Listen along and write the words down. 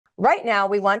Right now,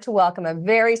 we want to welcome a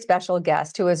very special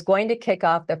guest who is going to kick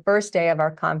off the first day of our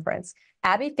conference.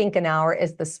 Abby Finkenauer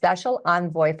is the Special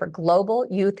Envoy for Global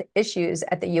Youth Issues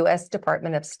at the U.S.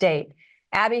 Department of State.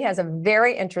 Abby has a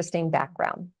very interesting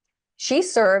background. She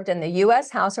served in the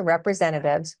U.S. House of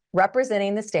Representatives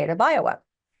representing the state of Iowa.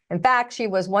 In fact, she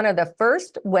was one of the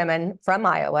first women from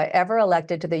Iowa ever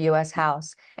elected to the U.S.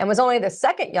 House and was only the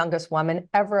second youngest woman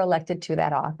ever elected to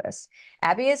that office.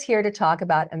 Abby is here to talk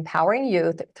about empowering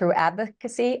youth through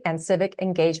advocacy and civic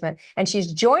engagement, and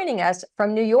she's joining us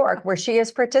from New York, where she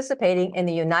is participating in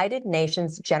the United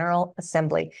Nations General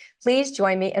Assembly. Please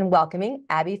join me in welcoming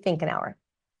Abby Finkenauer.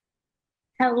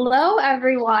 Hello,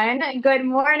 everyone. Good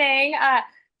morning.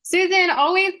 Susan,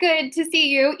 always good to see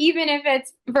you, even if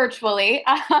it's virtually.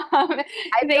 I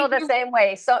feel the same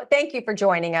way. So thank you for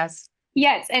joining us.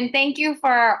 Yes, and thank you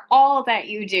for all that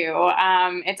you do.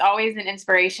 It's always an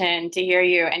inspiration to hear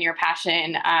you and your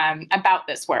passion about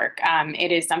this work.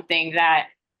 It is something that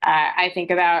I think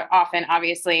about often,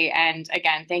 obviously. And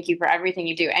again, thank you for everything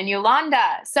you do. And Yolanda,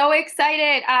 so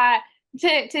excited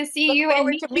to see you and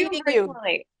meet you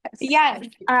virtually. Yes,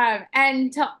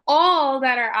 and to all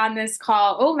that are on this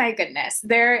call, oh my goodness,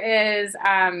 there is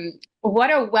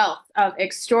what a wealth of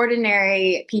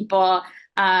extraordinary people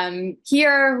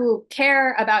here who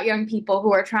care about young people,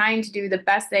 who are trying to do the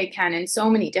best they can in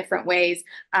so many different ways.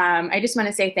 I just want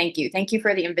to say thank you. Thank you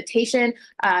for the invitation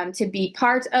to be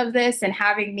part of this and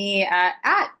having me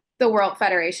at the World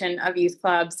Federation of Youth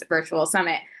Clubs Virtual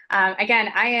Summit.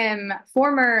 Again, I am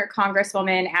former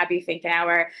Congresswoman Abby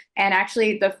Finkenauer, and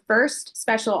actually the first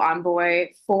special envoy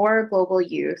for global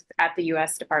youth at the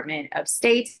U.S. Department of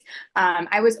State.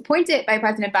 I was appointed by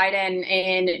President Biden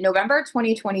in November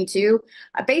 2022,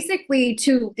 basically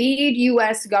to lead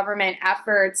U.S. government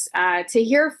efforts to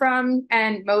hear from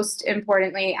and, most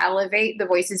importantly, elevate the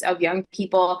voices of young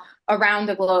people around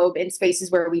the globe in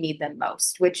spaces where we need them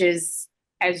most, which is,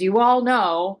 as you all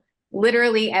know,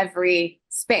 literally every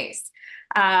space.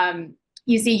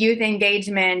 You see, youth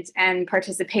engagement and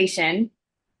participation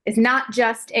is not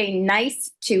just a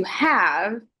nice to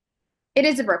have, it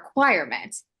is a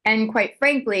requirement. And quite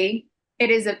frankly, it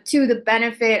is to the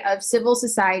benefit of civil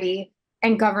society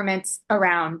and governments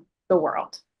around the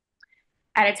world.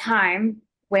 At a time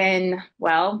when,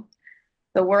 well,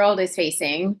 the world is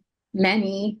facing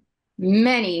many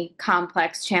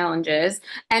complex challenges.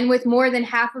 And with more than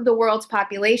half of the world's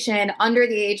population under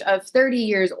the age of 30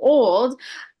 years old,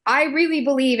 I really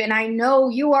believe, and I know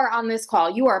you are on this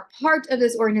call, you are part of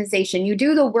this organization, you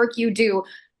do the work you do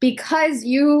because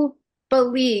you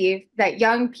believe that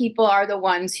young people are the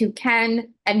ones who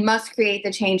can and must create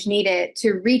the change needed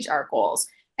to reach our goals.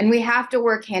 And we have to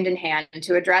work hand in hand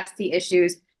to address the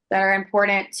issues that are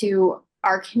important to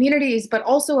our communities, but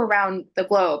also around the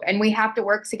globe. And we have to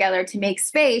work together to make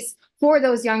space for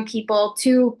those young people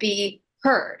to be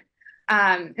heard.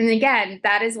 And again,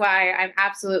 that is why I'm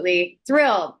absolutely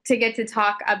thrilled to get to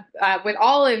talk with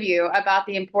all of you about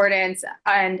the importance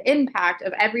and impact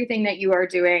of everything that you are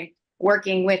doing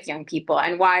working with young people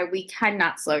and why we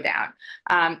cannot slow down.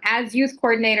 As youth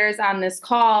coordinators on this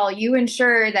call, you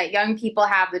ensure that young people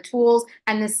have the tools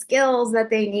and the skills that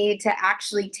they need to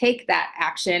actually take that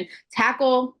action,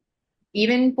 tackle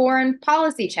even foreign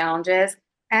policy challenges.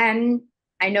 And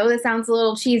I know this sounds a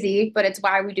little cheesy, but it's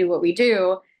why we do what we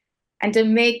do, and to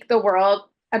make the world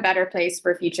a better place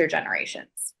for future generations.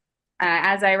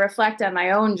 As I reflect on my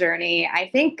own journey,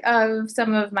 I think of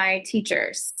some of my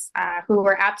teachers who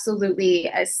were absolutely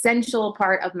essential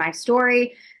part of my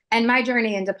story and my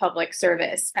journey into public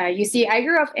service. You see, I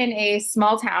grew up in a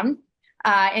small town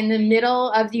in the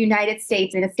middle of the United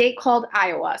States in a state called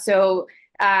Iowa. So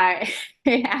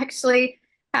it actually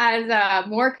has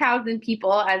more cows than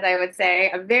people, as I would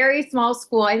say. A very small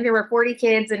school. I think there were 40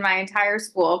 kids in my entire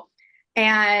school.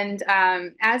 And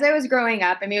as I was growing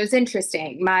up, I mean, it was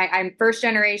interesting. I'm first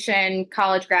generation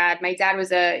college grad. My dad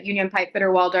was a union pipe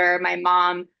fitter welder. My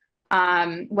mom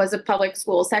was a public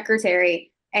school secretary.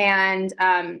 And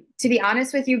to be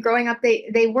honest with you, growing up,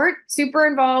 they weren't super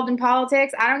involved in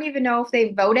politics. I don't even know if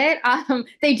they voted.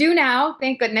 They do now,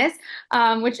 thank goodness,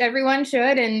 which everyone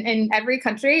should in every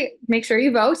country. Make sure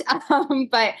you vote,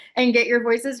 and get your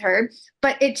voices heard.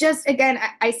 But it just, again,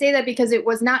 I say that because it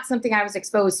was not something I was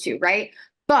exposed to, right?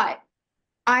 But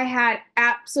I had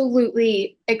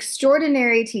absolutely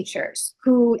extraordinary teachers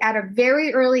who, at a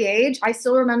very early age, I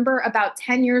still remember about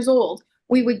 10 years old,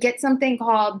 we would get something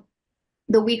called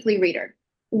the Weekly Reader,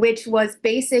 which was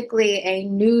basically a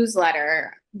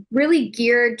newsletter really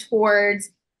geared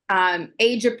towards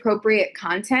age-appropriate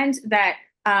content that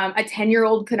a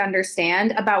 10-year-old could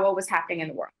understand about what was happening in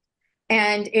the world.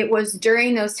 And it was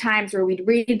during those times where we'd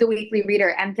read the weekly reader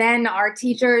and then our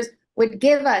teachers would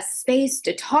give us space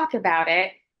to talk about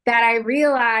it, that I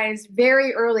realized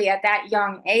very early at that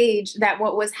young age that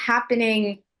what was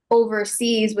happening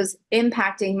overseas was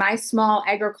impacting my small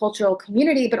agricultural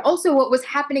community, but also what was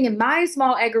happening in my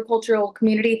small agricultural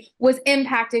community was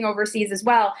impacting overseas as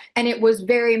well. And it was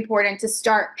very important to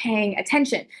start paying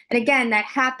attention. And again, that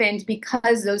happened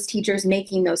because those teachers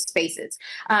making those spaces.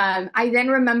 I then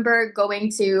remember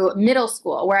going to middle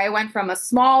school, where I went from a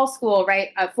small school,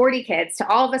 right, of 40 kids to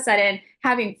all of a sudden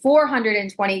having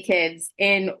 420 kids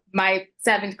in my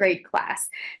 7th grade class.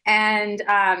 And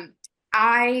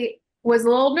I was a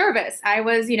little nervous. I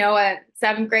was, a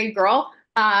 7th grade girl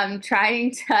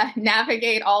trying to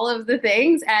navigate all of the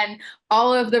things and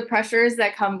all of the pressures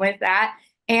that come with that.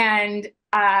 And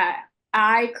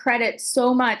I credit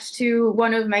so much to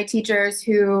one of my teachers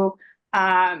who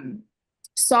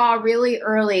saw really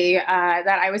early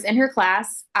that I was in her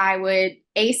class. I would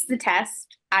ace the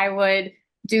test. I would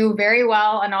do very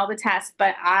well on all the tests,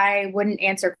 but I wouldn't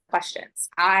answer questions.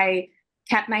 I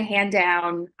kept my hand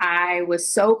down. I was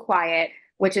so quiet,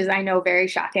 which is, I know, very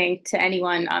shocking to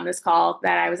anyone on this call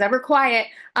that I was ever quiet.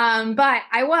 But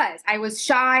I was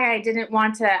shy. I didn't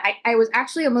want to, I was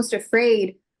actually almost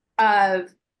afraid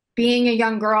of being a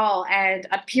young girl and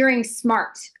appearing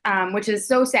smart, which is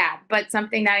so sad, but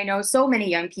something that I know so many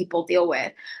young people deal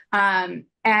with. And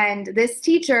this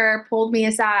teacher pulled me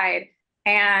aside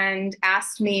and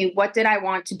asked me, what did I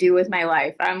want to do with my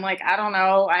life? I'm like, I don't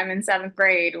know. I'm in 7th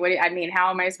grade. How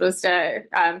am I supposed to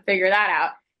figure that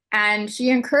out? And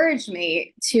she encouraged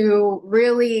me to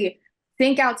really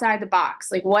think outside the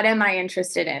box. Like, what am I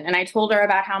interested in? And I told her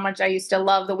about how much I used to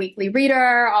love the Weekly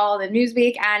Reader, all the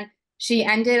Newsweek, and she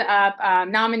ended up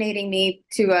nominating me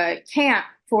to a camp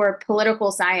for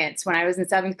political science when I was in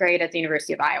 7th grade at the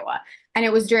University of Iowa. And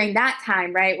it was during that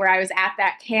time, right, where I was at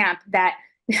that camp, that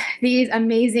these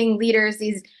amazing leaders,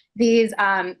 these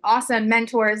awesome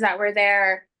mentors that were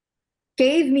there,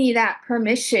 gave me that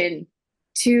permission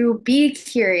to be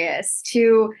curious,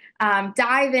 to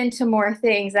dive into more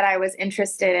things that I was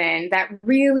interested in, that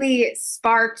really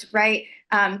sparked, right,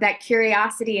 that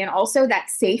curiosity and also that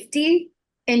safety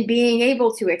in being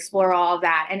able to explore all of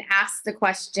that and ask the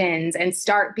questions and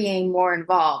start being more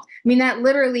involved. I mean, that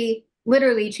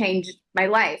literally changed my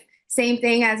life. Same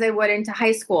thing as I would into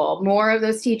high school, more of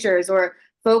those teachers or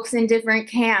folks in different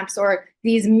camps or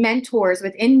these mentors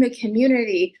within the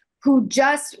community who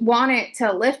just wanted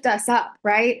to lift us up,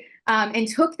 right? And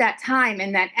took that time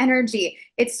and that energy.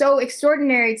 It's so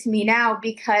extraordinary to me now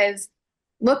because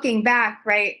looking back,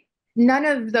 right, none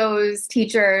of those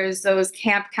teachers, those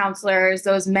camp counselors,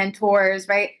 those mentors,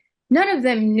 right, none of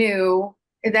them knew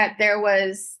that there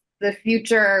was the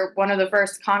future, one of the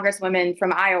first congresswomen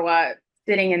from Iowa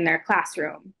sitting in their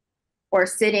classroom or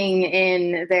sitting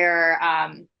in their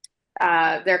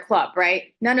club,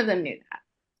 right? None of them knew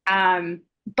that.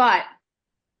 But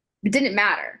it didn't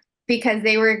matter because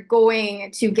they were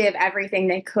going to give everything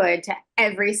they could to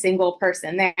every single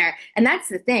person there. And that's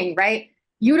the thing, right?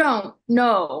 You don't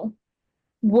know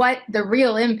what the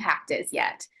real impact is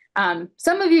yet.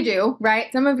 Some of you do,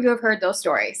 right? Some of you have heard those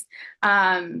stories.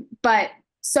 But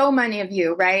so many of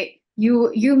you, right?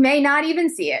 You may not even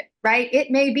see it, right?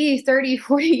 It may be 30,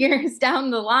 40 years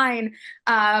down the line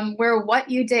where what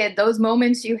you did, those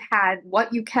moments you had,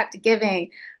 what you kept giving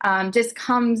just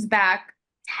comes back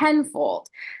tenfold.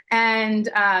 And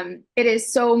it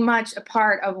is so much a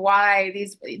part of why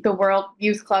the World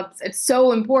Youth Clubs, it's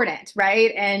so important,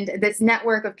 right? And this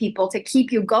network of people to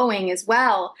keep you going as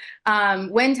well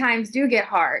when times do get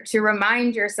hard, to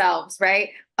remind yourselves, right,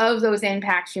 of those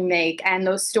impacts you make and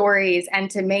those stories,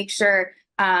 and to make sure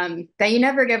that you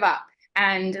never give up,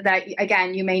 and that,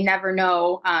 again, you may never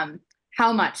know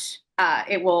how much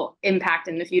it will impact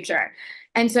in the future.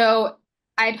 And so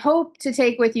I'd hope to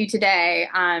take with you today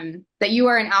that you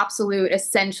are an absolute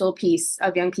essential piece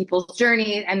of young people's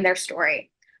journey and their story.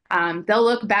 They'll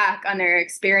look back on their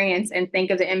experience and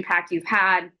think of the impact you've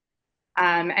had.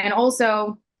 And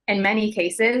also, in many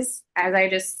cases, as I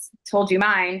just told you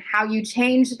mine, how you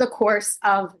changed the course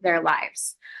of their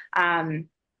lives.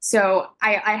 So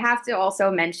I have to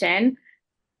also mention,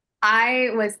 I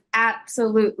was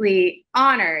absolutely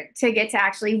honored to get to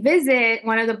actually visit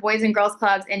one of the Boys and Girls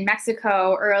Clubs in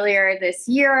Mexico earlier this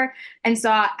year and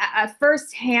saw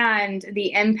firsthand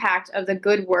the impact of the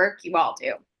good work you all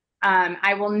do.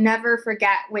 I will never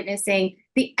forget witnessing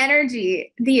the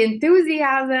energy, the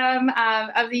enthusiasm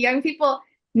of the young people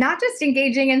not just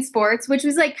engaging in sports, which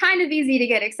was like kind of easy to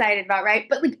get excited about, right?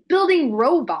 But like building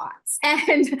robots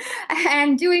and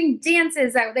doing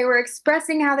dances that they were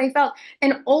expressing how they felt.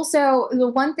 And also the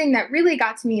one thing that really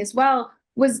got to me as well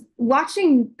was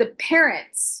watching the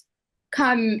parents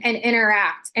come and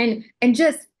interact and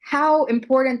just how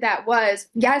important that was,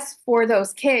 yes, for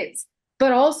those kids,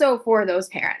 but also for those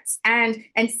parents, and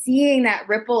seeing that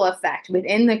ripple effect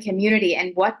within the community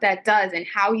and what that does and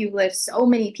how you lift so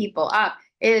many people up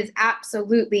is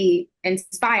absolutely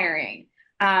inspiring.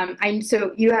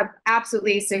 So you have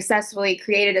absolutely successfully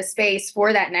created a space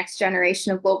for that next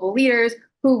generation of global leaders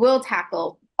who will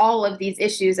tackle all of these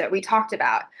issues that we talked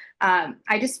about.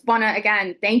 I just want to,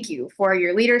 again, thank you for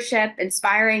your leadership,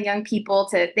 inspiring young people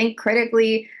to think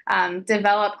critically,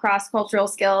 develop cross-cultural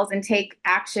skills, and take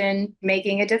action,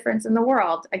 making a difference in the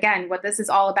world. Again, what this is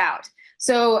all about.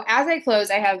 So as I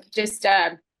close, I have just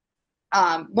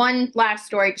one last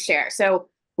story to share. So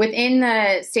within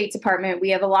the State Department, we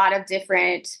have a lot of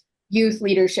different youth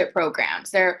leadership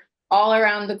programs. They're all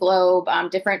around the globe,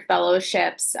 different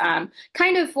fellowships,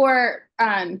 kind of for,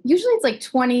 usually it's like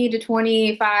 20 to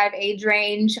 25 age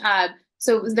range.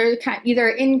 So they're either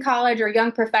in college or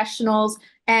young professionals.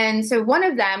 And so one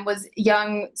of them was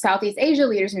Young Southeast Asia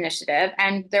Leaders Initiative.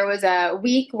 And there was a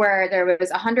week where there was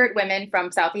 100 women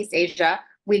from Southeast Asia.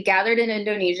 We gathered in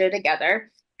Indonesia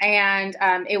together. And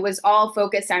it was all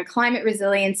focused on climate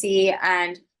resiliency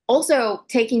and also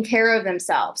taking care of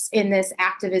themselves in this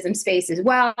activism space as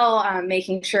well,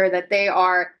 making sure that they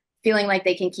are feeling like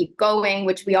they can keep going,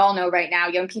 which we all know right now,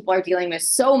 young people are dealing with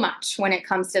so much when it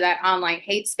comes to that online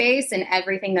hate space and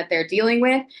everything that they're dealing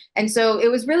with. And so it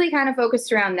was really kind of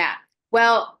focused around that.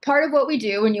 Well, part of what we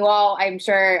do, and you all, I'm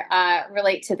sure,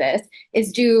 relate to this,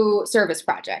 is do service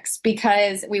projects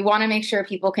because we want to make sure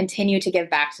people continue to give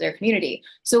back to their community.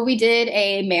 So we did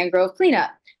a mangrove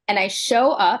cleanup, and I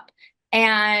show up,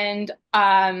 and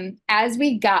as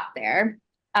we got there,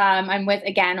 I'm with,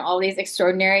 again, all these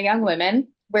extraordinary young women.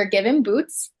 We're given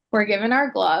boots, we're given our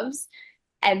gloves,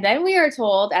 and then we are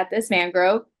told at this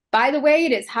mangrove, by the way,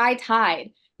 it is high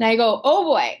tide. And I go, oh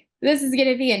boy, this is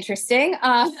going to be interesting.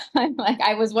 I'm like,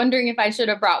 I was wondering if I should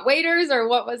have brought waders or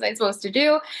what was I supposed to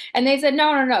do? And they said,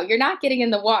 no, you're not getting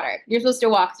in the water. You're supposed to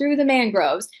walk through the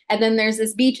mangroves. And then there's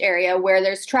this beach area where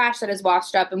there's trash that is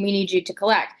washed up and we need you to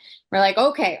collect. We're like,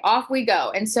 okay, off we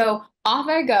go. And so off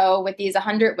I go with these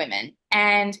 100 women.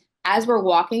 And as we're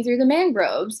walking through the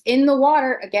mangroves in the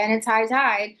water, again, it's high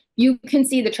tide, you can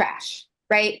see the trash,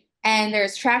 right? And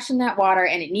there's trash in that water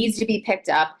and it needs to be picked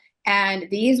up. And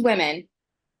these women,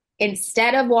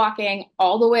 instead of walking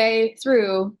all the way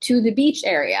through to the beach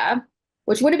area,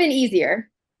 which would have been easier,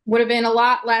 would have been a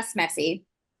lot less messy,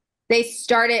 they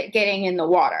started getting in the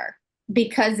water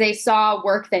because they saw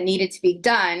work that needed to be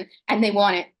done and they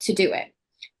wanted to do it.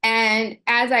 And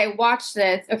as I watched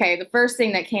this, okay, the first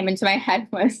thing that came into my head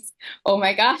was, oh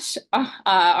my gosh,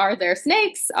 are there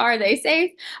snakes? Are they safe?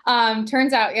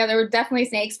 Turns out, yeah, there were definitely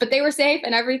snakes, but they were safe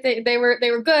and everything, they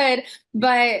were good.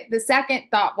 But the second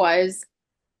thought was,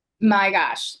 my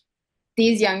gosh,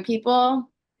 these young people,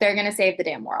 they're going to save the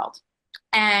damn world.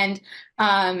 And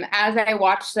as I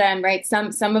watched them, right,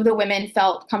 some of the women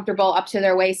felt comfortable up to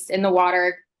their waist in the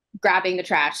water, grabbing the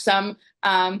trash. Some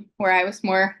where I was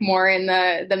more in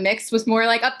the mix was more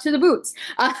like up to the boots,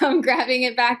 grabbing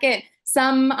it back in.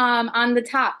 Some on the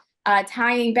top,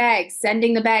 tying bags,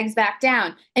 sending the bags back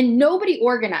down. And nobody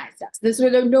organized us.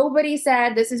 Nobody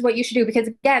said, this is what you should do, because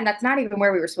again, that's not even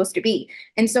where we were supposed to be.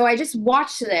 And so I just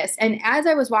watched this. And as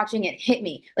I was watching it hit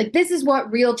me, like, this is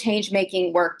what real change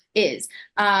making work is,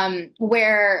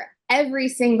 where every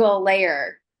single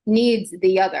layer needs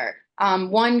the other.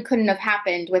 One couldn't have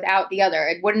happened without the other.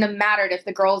 It wouldn't have mattered if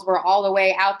the girls were all the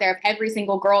way out there. If every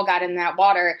single girl got in that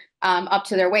water up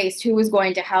to their waist, who was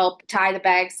going to help tie the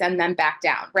bags, send them back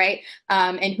down, right?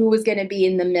 And who was going to be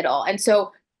in the middle. And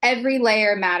so every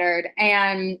layer mattered.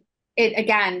 And it,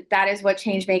 again, that is what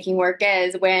change making work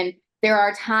is, when there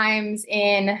are times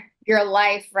in your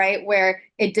life, right, where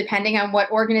it, depending on what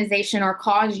organization or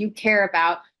cause you care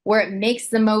about, where it makes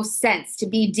the most sense to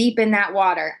be deep in that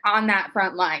water, on that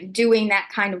front line, doing that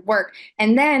kind of work.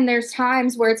 And then there's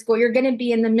times where you're going to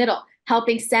be in the middle,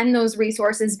 helping send those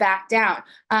resources back down.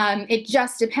 It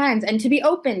just depends. And to be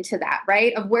open to that,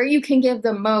 right, of where you can give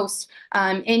the most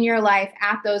in your life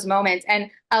at those moments, and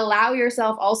allow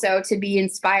yourself also to be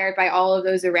inspired by all of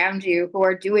those around you who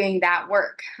are doing that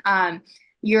work.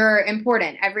 You're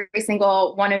important, every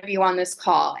single one of you on this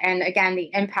call. And again,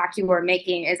 the impact you are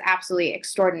making is absolutely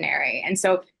extraordinary. And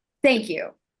so thank you.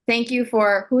 Thank you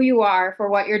for who you are, for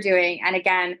what you're doing. And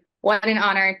again, what an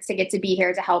honor to get to be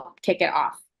here to help kick it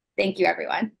off. Thank you,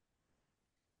 everyone.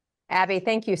 Abby,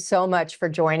 thank you so much for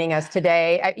joining us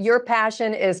today. Your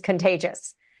passion is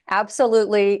contagious.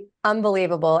 Absolutely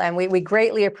unbelievable. And we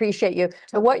greatly appreciate you.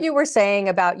 So what you were saying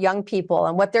about young people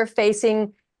and what they're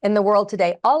facing in the world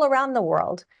today, all around the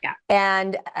world. Yeah.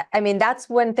 And I mean, that's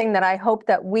one thing that I hope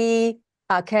that we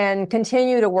can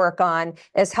continue to work on,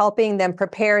 is helping them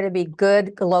prepare to be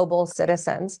good global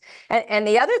citizens. And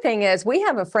the other thing is, we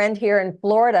have a friend here in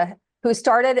Florida who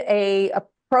started a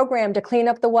program to clean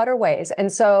up the waterways.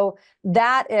 And so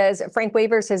that is, Frank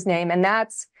Weaver's his name, and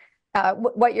that's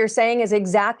what you're saying is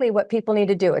exactly what people need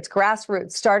to do. It's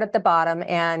grassroots, start at the bottom,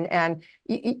 and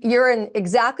you're in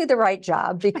exactly the right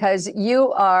job, because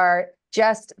you are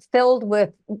just filled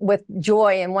with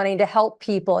joy and wanting to help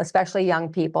people, especially young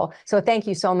people. So thank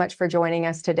you so much for joining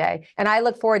us today. And I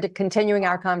look forward to continuing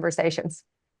our conversations.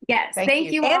 Yes,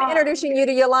 thank you And all. introducing you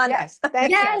to Yolanda. Yes,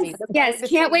 thank you, Abby. Yes,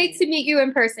 can't wait to meet you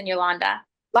in person, Yolanda.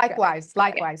 Likewise.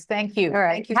 Thank you. All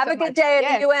right. Thank you Have so a good much. day at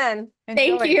Yes, the UN.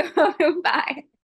 enjoy. Thank you. Bye.